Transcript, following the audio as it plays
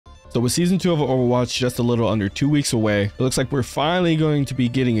So with Season 2 of Overwatch just a little under 2 weeks away, it looks like we're finally going to be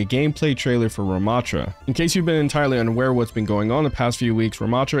getting a gameplay trailer for Ramattra. In case you've been entirely unaware of what's been going on the past few weeks,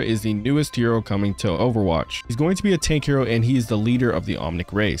 Ramattra is the newest hero coming to Overwatch. He's going to be a tank hero and he is the leader of the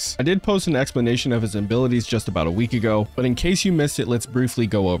Omnic race. I did post an explanation of his abilities just about a week ago, but in case you missed it, let's briefly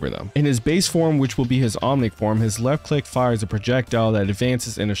go over them. In his base form, which will be his Omnic form, his left click fires a projectile that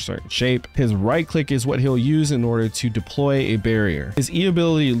advances in a certain shape. His right click is what he'll use in order to deploy a barrier. His E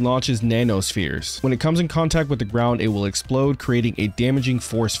ability launches nanospheres. When it comes in contact with the ground, it will explode, creating a damaging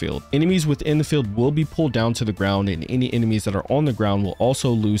force field. Enemies within the field will be pulled down to the ground, and any enemies that are on the ground will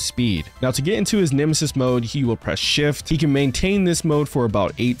also lose speed. Now, to get into his Nemesis mode, he will press shift. He can maintain this mode for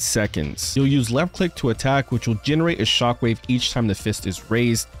about 8 seconds. He'll use left click to attack, which will generate a shockwave each time the fist is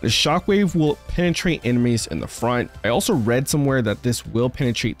raised. The shockwave will penetrate enemies in the front. I also read somewhere that this will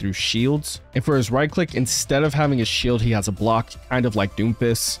penetrate through shields. And for his right click, instead of having a shield, he has a block, kind of like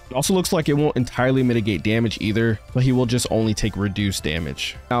Doomfist. It also looks like it won't entirely mitigate damage either, but he will just only take reduced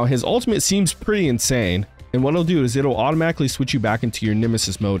damage. Now, his ultimate seems pretty insane. And what it'll do is it'll automatically switch you back into your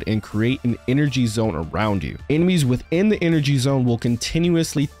Nemesis mode and create an energy zone around you. Enemies within the energy zone will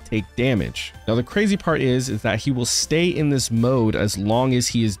continuously take damage. Now, the crazy part is that he will stay in this mode as long as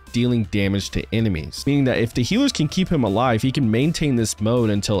he is dealing damage to enemies, meaning that if the healers can keep him alive, he can maintain this mode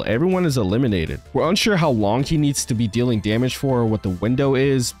until everyone is eliminated. We're unsure how long he needs to be dealing damage for or what the window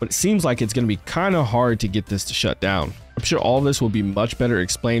is, but it seems like it's going to be kind of hard to get this to shut down. I'm sure all of this will be much better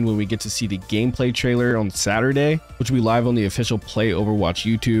explained when we get to see the gameplay trailer on Saturday, which will be live on the official Play Overwatch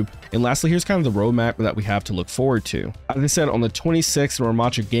YouTube. And lastly, here's kind of the roadmap that we have to look forward to. As I said, on the 26th, the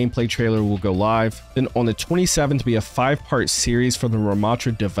Ramattra gameplay trailer will go live. Then on the 27th, will be a 5-part series for the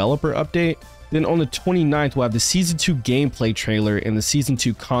Ramattra developer update. Then on the 29th, we'll have the Season 2 gameplay trailer and the Season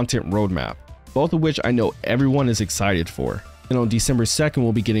 2 content roadmap, both of which I know everyone is excited for. Then on December 2nd,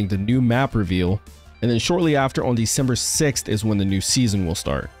 we'll be getting the new map reveal. And then shortly after, on December 6th, is when the new season will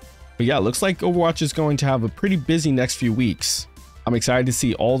start. But yeah, it looks like Overwatch is going to have a pretty busy next few weeks. I'm excited to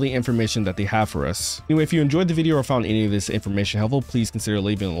see all the information that they have for us. Anyway, if you enjoyed the video or found any of this information helpful, please consider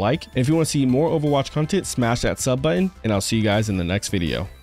leaving a like. And if you want to see more Overwatch content, smash that sub button, and I'll see you guys in the next video.